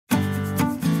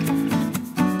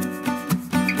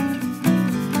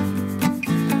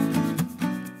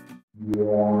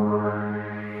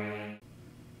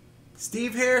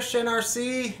Steve here, Shin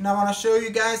RC, and I want to show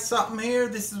you guys something here.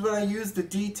 This is what I use to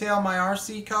detail my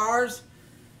RC cars.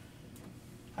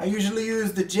 I usually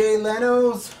use the Jay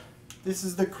Leno's. This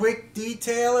is the quick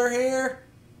detailer here.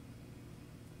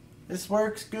 This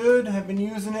works good. I've been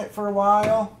using it for a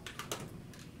while.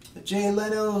 The Jay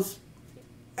Leno's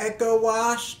Echo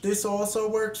Wash. This also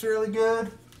works really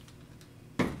good.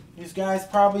 These guys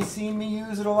probably seen me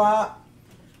use it a lot.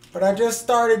 But I just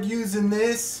started using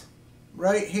this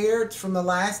right here. It's from the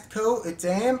last coat. It's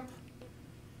AMP.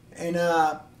 And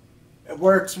it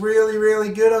works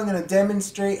really good. I'm going to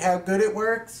demonstrate how good it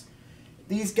works.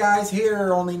 These guys here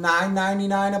are only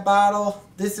 $9.99 a bottle.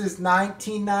 This is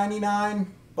 $19.99,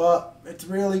 but it's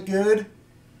really good.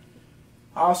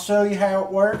 I'll show you how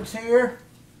it works here.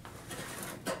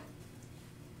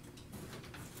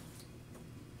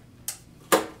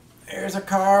 There's a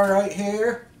car right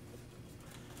here.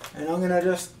 And I'm going to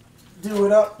just do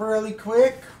it up really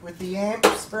quick with the AMP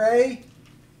spray.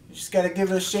 You just got to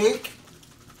give it a shake.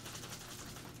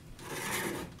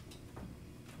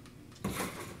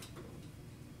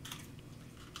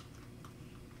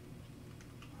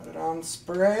 Put it on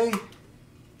spray.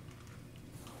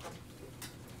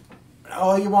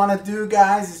 All you want to do,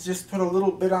 guys, is just put a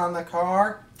little bit on the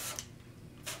car.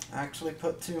 Actually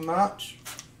put too much.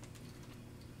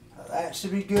 That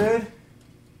should be good.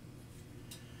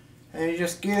 And you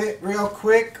just get it real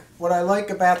quick. What I like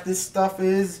about this stuff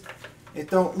is it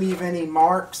don't leave any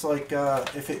marks, like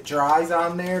if it dries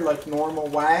on there like normal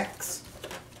wax.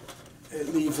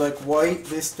 It leaves like white.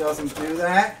 This doesn't do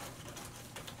that.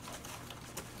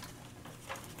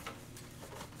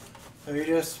 So you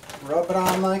just rub it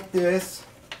on like this.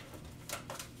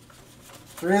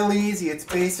 It's real easy. It's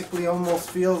basically almost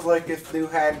feels like if you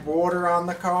had water on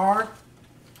the car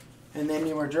and then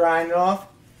you were drying it off.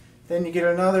 Then you get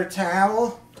another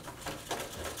towel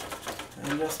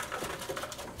and just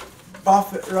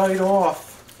buff it right off.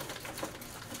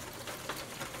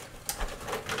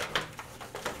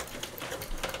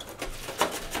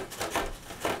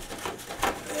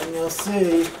 And you'll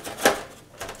see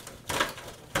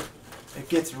it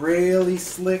gets really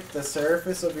slick, the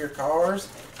surface of your cars.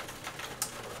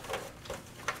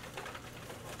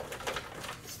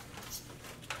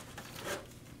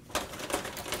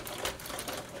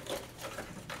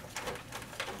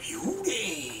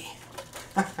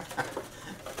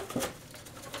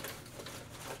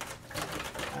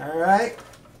 Alright,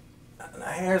 now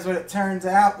here's what it turns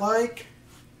out like.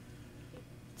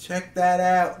 Check that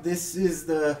out. This is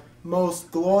the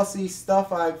most glossy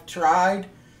stuff I've tried.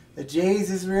 The Jay's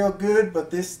is real good,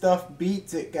 but this stuff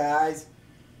beats it, guys.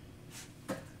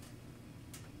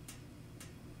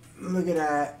 Look at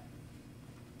that.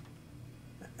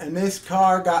 And this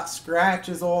car got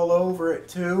scratches all over it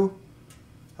too.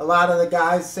 A lot of the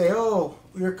guys say, oh,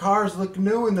 your cars look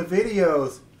new in the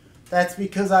videos. That's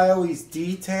because I always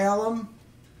detail them.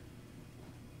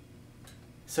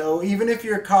 So even if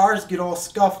your cars get all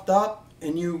scuffed up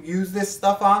and you use this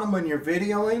stuff on them when you're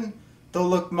videoing, they'll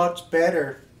look much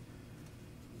better.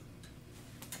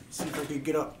 See if I can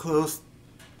get up close.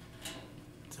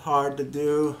 It's hard to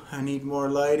do. I need more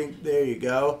lighting. There you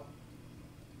go.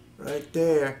 Right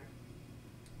there.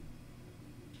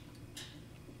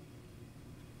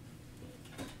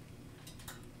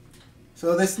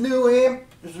 So this new AMP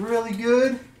is really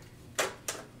good.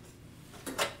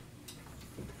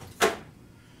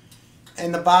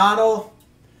 And the bottle,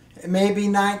 it may be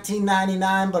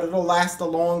 $19.99, but it'll last a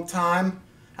long time.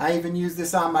 I even use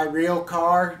this on my real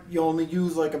car. You only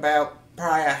use like about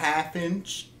probably a ½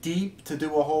 inch deep to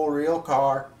do a whole real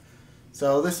car.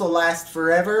 So this will last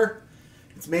forever.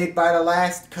 It's made by the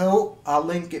last coat. I'll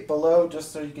link it below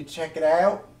just so you can check it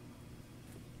out.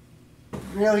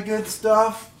 Really good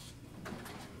stuff.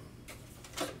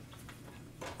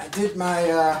 I did my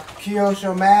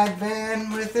Kyosho Mag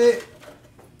van with it.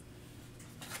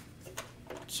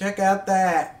 Check out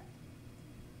that.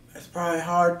 It's probably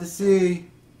hard to see,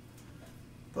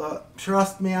 but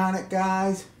trust me on it,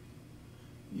 guys.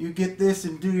 You get this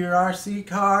and do your RC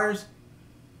cars,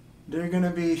 they're going to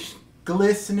be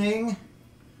glistening,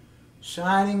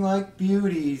 shining like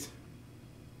beauties.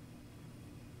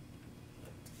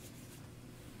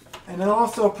 And it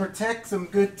also protects them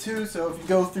good too, so if you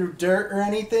go through dirt or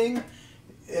anything,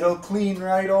 it'll clean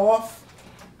right off.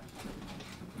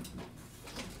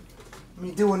 Let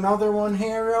me do another one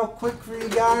here real quick for you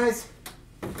guys.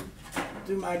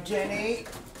 Do my Gen 8.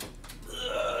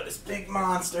 This big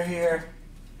monster here.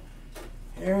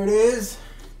 Here it is.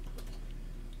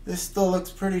 This still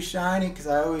looks pretty shiny because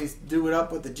I always do it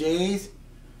up with the J's.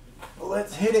 But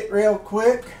let's hit it real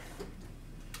quick.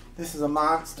 This is a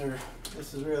monster.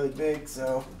 This is really big,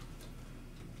 so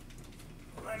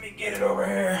Let me get it over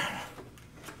here.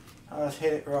 I'll just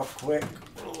hit it real quick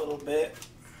a little bit.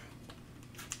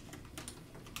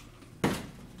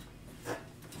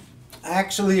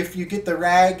 Actually, if you get the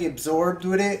rag absorbed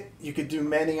with it, you could do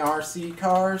many RC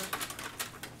cars.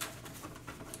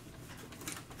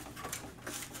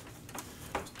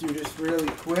 Let's do this really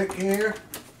quick here.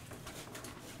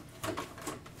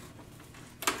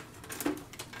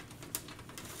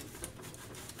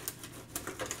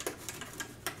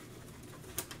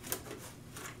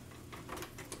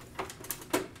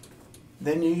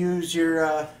 Then you use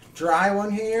your dry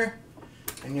one here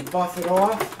and you buff it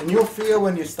off, and you'll feel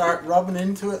when you start rubbing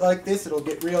into it like this, it'll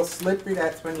get real slippery.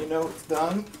 That's when you know it's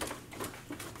done.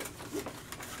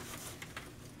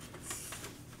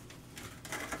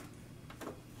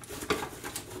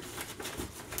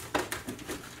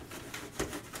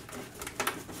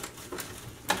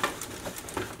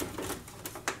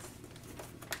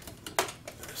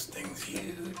 This thing's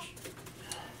huge.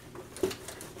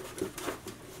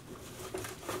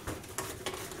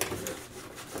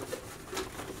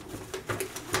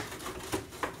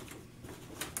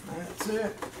 That's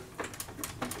it.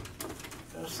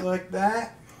 Just like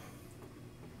that.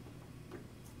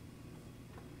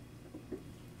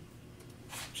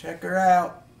 Check her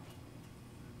out.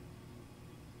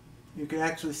 You can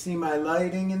actually see my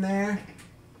lighting in there.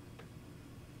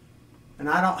 And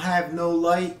I don't have no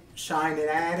light shining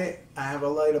at it. I have a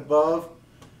light above.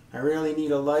 I really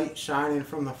need a light shining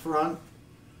from the front.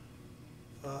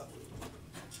 You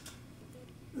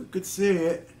could see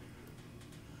it.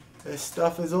 This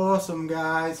stuff is awesome,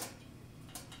 guys.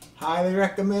 Highly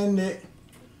recommend it.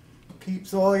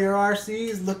 Keeps all your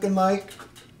RCs looking like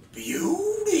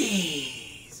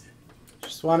beauties.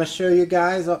 Just want to show you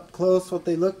guys up close what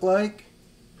they look like.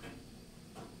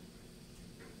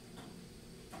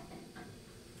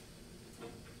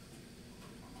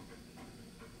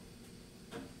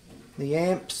 The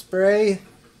amp spray,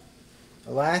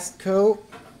 the last coat,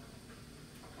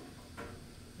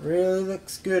 really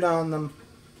looks good on them.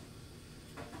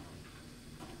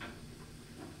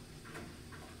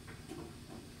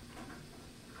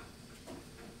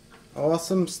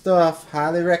 Awesome stuff.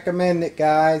 Highly recommend it,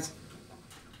 guys.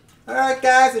 Alright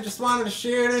guys, I just wanted to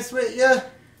share this with you.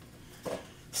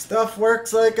 Stuff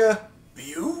works like a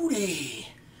beauty.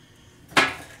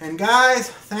 And guys,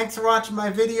 thanks for watching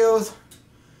my videos.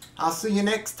 I'll see you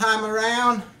next time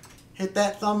around. Hit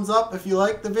that thumbs up if you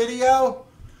like the video.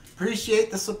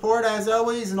 Appreciate the support as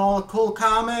always and all the cool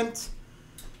comments.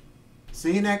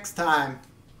 See you next time.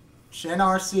 Shen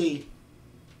RC.